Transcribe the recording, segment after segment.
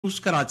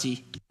कराची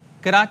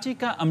कराची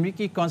का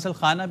अमरीकी कौंसल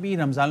खाना भी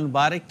रमज़ान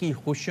मुबारक की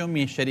खुशियों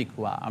में शरीक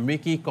हुआ।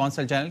 अमरीकी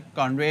कौंसल जनरल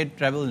कॉनरेड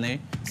ट्रिबल ने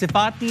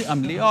सिफारती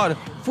अमले और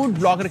फूड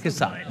ब्लॉगर के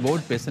साथ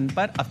बोर्ड बेसन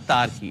पर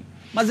अफ्तार की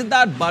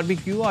मज़ेदार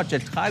बारबेक्यू और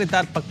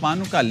चटखारेदार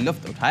पकवानों का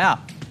लुत्फ़ उठाया।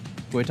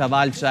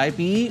 कोयटावाल चाय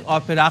पी और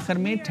फिर आखिर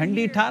में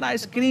ठंडी ठार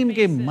आइसक्रीम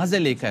के मज़े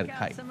लेकर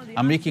खाए।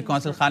 अमरीकी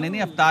कौंसल खाने ने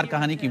अफ्तार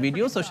कहानी की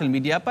वीडियो सोशल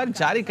मीडिया पर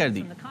जारी कर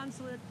दी।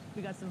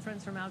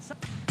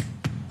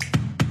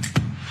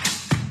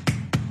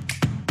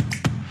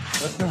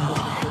 It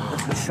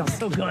smells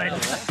so good.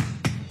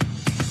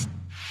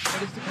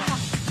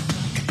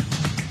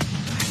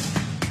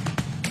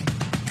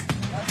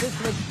 This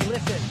looks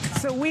delicious.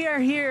 So we are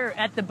here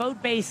at the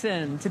boat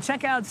basin to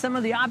check out some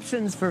of the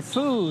options for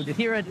food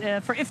here at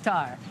for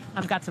iftar.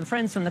 I've got some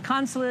friends from the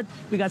Consulate.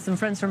 We got some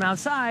friends from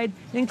outside,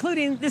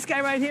 including this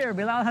guy right here,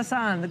 Bilal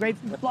Hassan, the great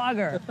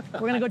blogger.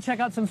 We're going to go check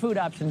out some food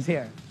options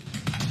here.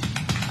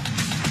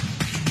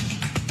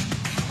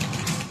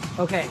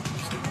 Okay.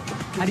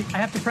 I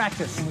have to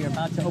practice, and we are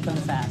about to open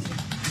the fast.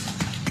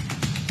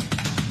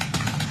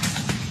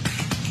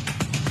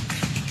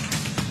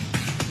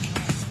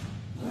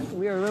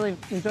 We are really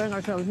enjoying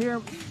ourselves here.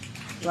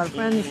 A lot of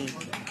friends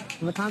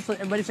from the Consulate.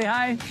 Everybody say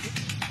hi.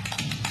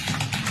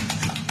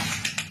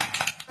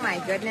 Oh my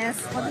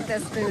goodness, look at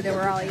this food that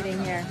we're all eating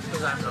here.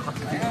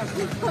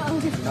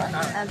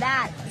 Now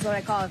that is what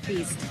I call a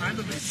feast.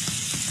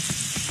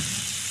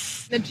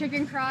 The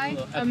chicken fry,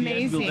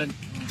 amazing.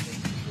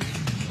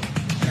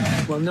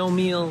 Well, no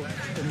meal,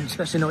 and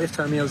especially no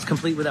iftar meal, is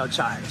complete without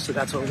chai. So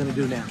that's what we're going to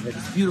do now. We have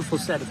this beautiful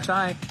set of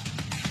chai.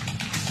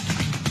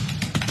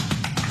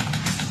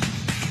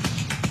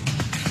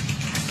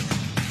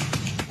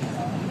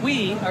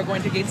 We are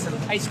going to get some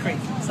ice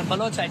cream, some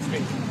Baloch ice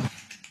cream.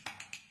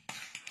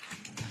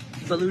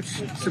 Baloch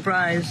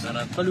surprise,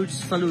 Baloch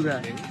faluda.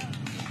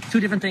 Two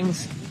different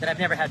things that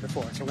I've never had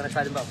before, so we're going to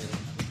try them both.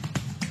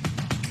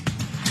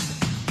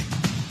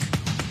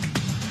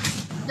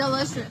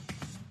 Delicious.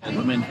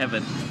 I'm in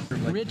heaven.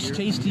 Rich,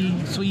 tasty,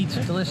 sweet,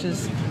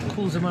 delicious,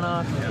 cools everyone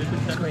off.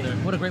 It's great.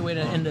 What a great way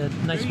to end a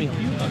nice meal.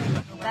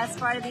 Best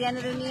part of the end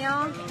of the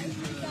meal,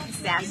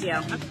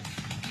 pistachio.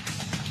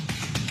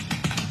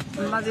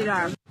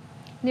 Mazidar.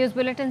 News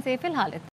bulletin से फिलहाल